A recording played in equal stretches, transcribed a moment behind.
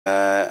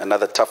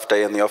Another tough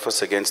day in the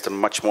office against a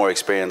much more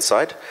experienced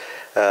side.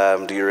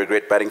 Do you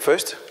regret batting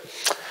first?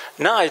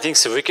 No, I think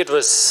so. Wicket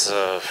was,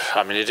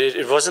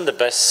 it wasn't the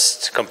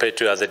best compared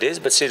to other days,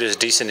 but still it was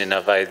decent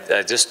enough.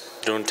 I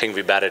just don't think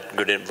we batted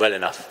well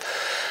enough.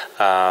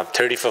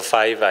 30 for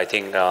 5, I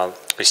think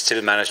we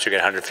still managed to get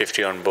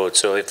 150 on board.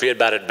 So if we had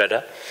batted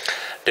better,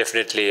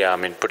 definitely,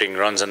 putting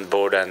runs on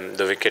board and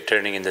the wicket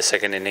turning in the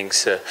second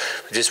innings,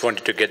 we just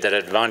wanted to get that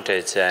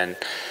advantage. And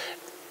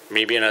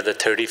maybe another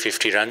 30,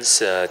 50 runs,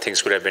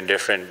 things could have been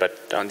different.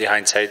 But on the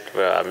hindsight,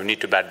 we need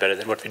to bat better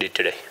than what we did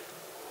today.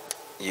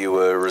 You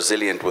were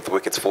resilient with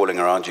wickets falling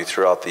around you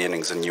throughout the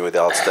innings, and you were the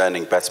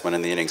outstanding batsman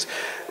in the innings.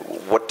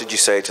 What did you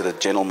say to the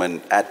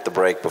gentlemen at the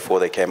break before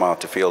they came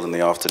out to field in the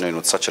afternoon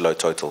with such a low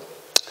total?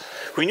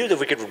 We knew the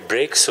wicket would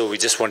break, so we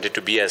just wanted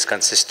to be as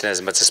consistent as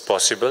much as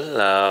possible.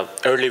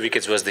 Early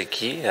wickets was the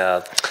key,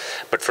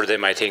 but for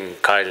them, I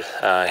think Kyle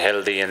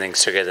held the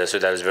innings together, so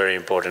that was very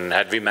important.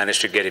 Had we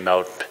managed to get him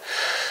out,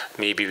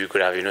 maybe we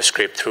could have,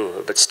 scraped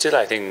through. But still,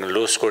 I think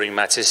low-scoring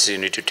matches, you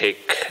need to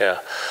take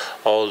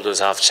all those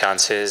half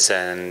chances,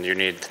 and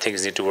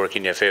things need to work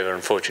in your favor.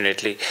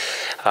 Unfortunately,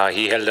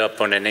 he held up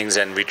on innings,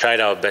 and we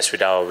tried our best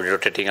with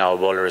rotating our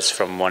bowlers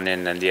from one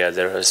end and the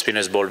other.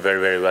 Spinners bowled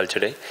very, very well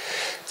today.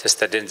 Just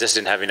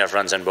didn't have enough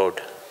runs on board.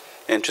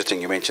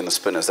 Interesting, you mentioned the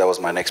spinners. That was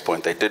my next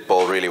point. They did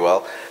bowl really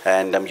well,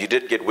 and you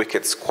did get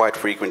wickets quite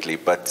frequently.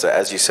 But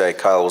as you say,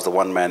 Kyle was the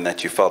one man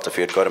that you felt if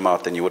you had got him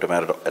out, then you would have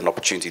had an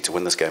opportunity to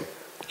win this game.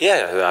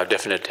 Yeah,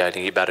 definitely. I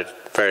think he batted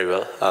very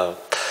well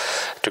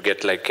to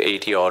get like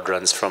 80 odd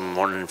runs from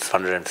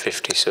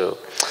 150. So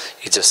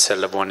he just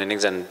held up one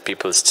innings, and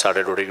people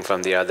started rotating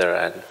from the other,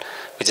 and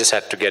we just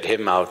had to get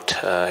him out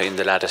in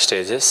the latter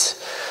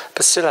stages.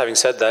 But still, having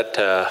said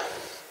that,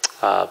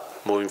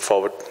 moving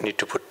forward, need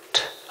to put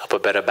up a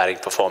better batting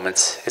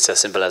performance. It's as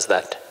simple as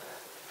that.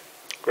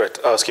 Great.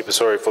 Skipper,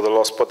 sorry for the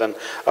loss, but then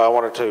I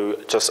wanted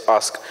to just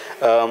ask,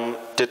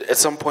 at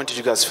some point did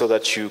you guys feel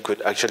that you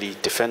could actually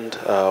defend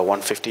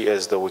 150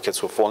 as the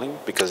wickets were falling?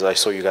 Because I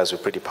saw you guys were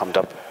pretty pumped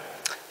up.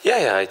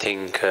 Yeah, I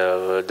think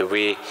the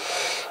way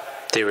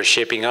they were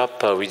shaping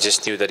up, we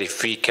just knew that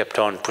if we kept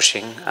on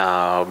pushing,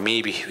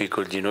 maybe we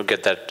could,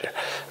 get that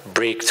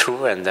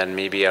breakthrough, and then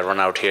maybe a run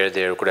out here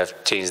there could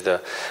have changed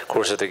the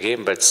course of the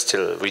game. But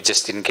still, we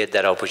just didn't get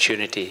that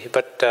opportunity.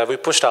 But we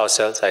pushed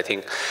ourselves. I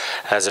think,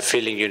 as a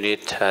fielding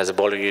unit, as a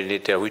bowling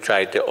unit, we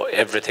tried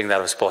everything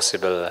that was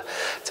possible.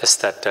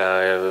 Just that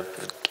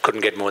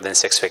couldn't get more than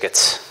 6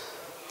 wickets.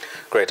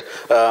 Great.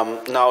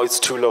 Now it's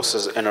 2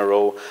 losses in a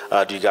row.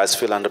 Do you guys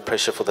feel under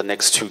pressure for the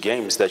next 2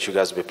 games that you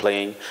guys will be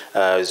playing?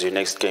 As your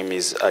next game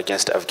is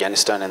against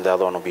Afghanistan, and the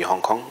other one will be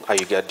Hong Kong. Do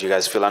you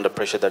guys feel under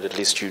pressure that at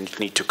least you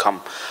need to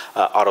come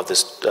out of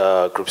this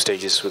group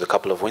stages with a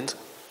couple of wins?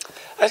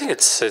 I think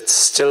it's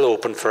still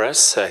open for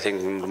us. I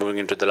think moving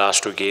into the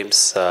last 2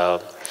 games,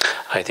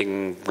 I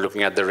think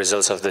looking at the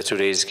results of the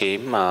today's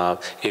game,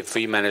 if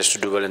we manage to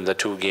do well in the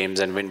 2 games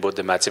and win both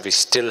the matches, we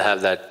still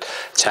have that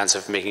chance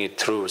of making it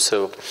through.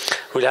 So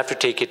we'll have to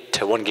take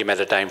it 1 game at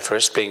a time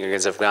first, playing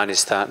against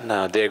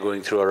Afghanistan. They're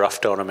going through a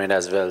rough tournament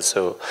as well.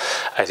 So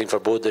I think for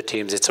both the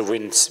teams, it's a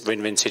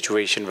win-win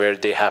situation where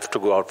they have to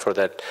go out for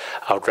that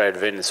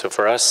outright win. So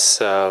for us,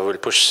 we'll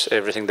push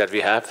everything that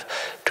we have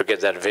to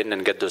get that win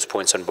and get those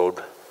points on board.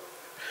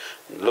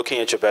 Looking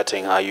at your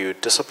batting, are you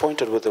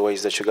disappointed with the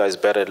ways that you guys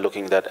batted?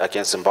 Looking that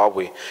against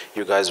Zimbabwe,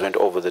 you guys went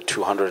over the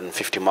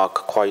 250 mark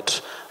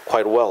quite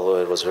well.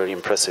 It was very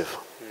impressive.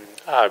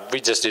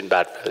 We just didn't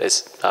bat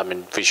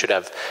well. We should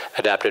have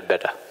adapted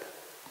better.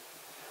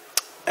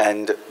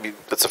 And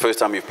it's the first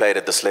time you've played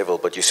at this level,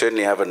 but you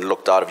certainly haven't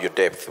looked out of your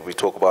depth. We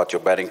talk about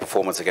your batting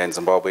performance against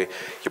Zimbabwe,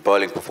 your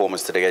bowling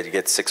performance today. You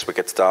get 6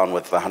 wickets down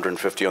with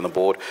 150 on the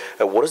board.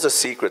 What is the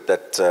secret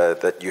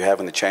that you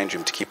have in the change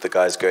room to keep the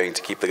guys going,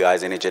 to keep the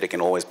guys energetic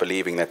and always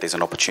believing that there's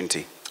an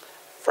opportunity?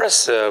 For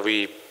us,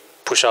 we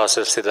push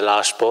ourselves to the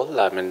last ball.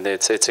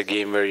 It's a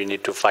game where you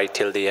need to fight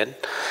till the end.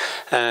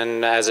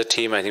 And as a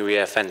team, I think we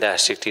have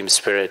fantastic team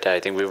spirit. I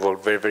think we've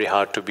worked very, very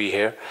hard to be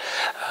here.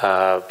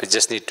 We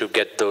just need to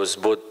get those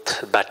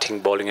both batting,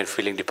 bowling and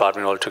fielding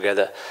department all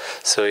together.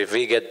 So if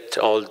we get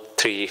all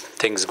 3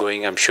 things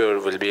going, I'm sure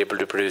we'll be able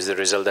to produce the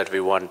result that we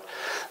want.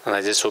 And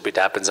I just hope it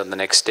happens on the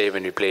next day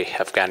when we play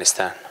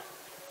Afghanistan.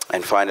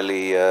 And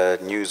finally,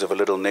 news of a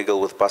little niggle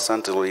with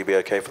Basant. Will he be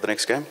okay for the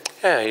next game?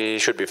 Yeah, he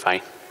should be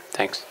fine.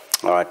 Thanks.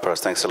 All right, Pras,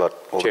 thanks a lot.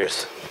 All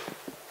Cheers.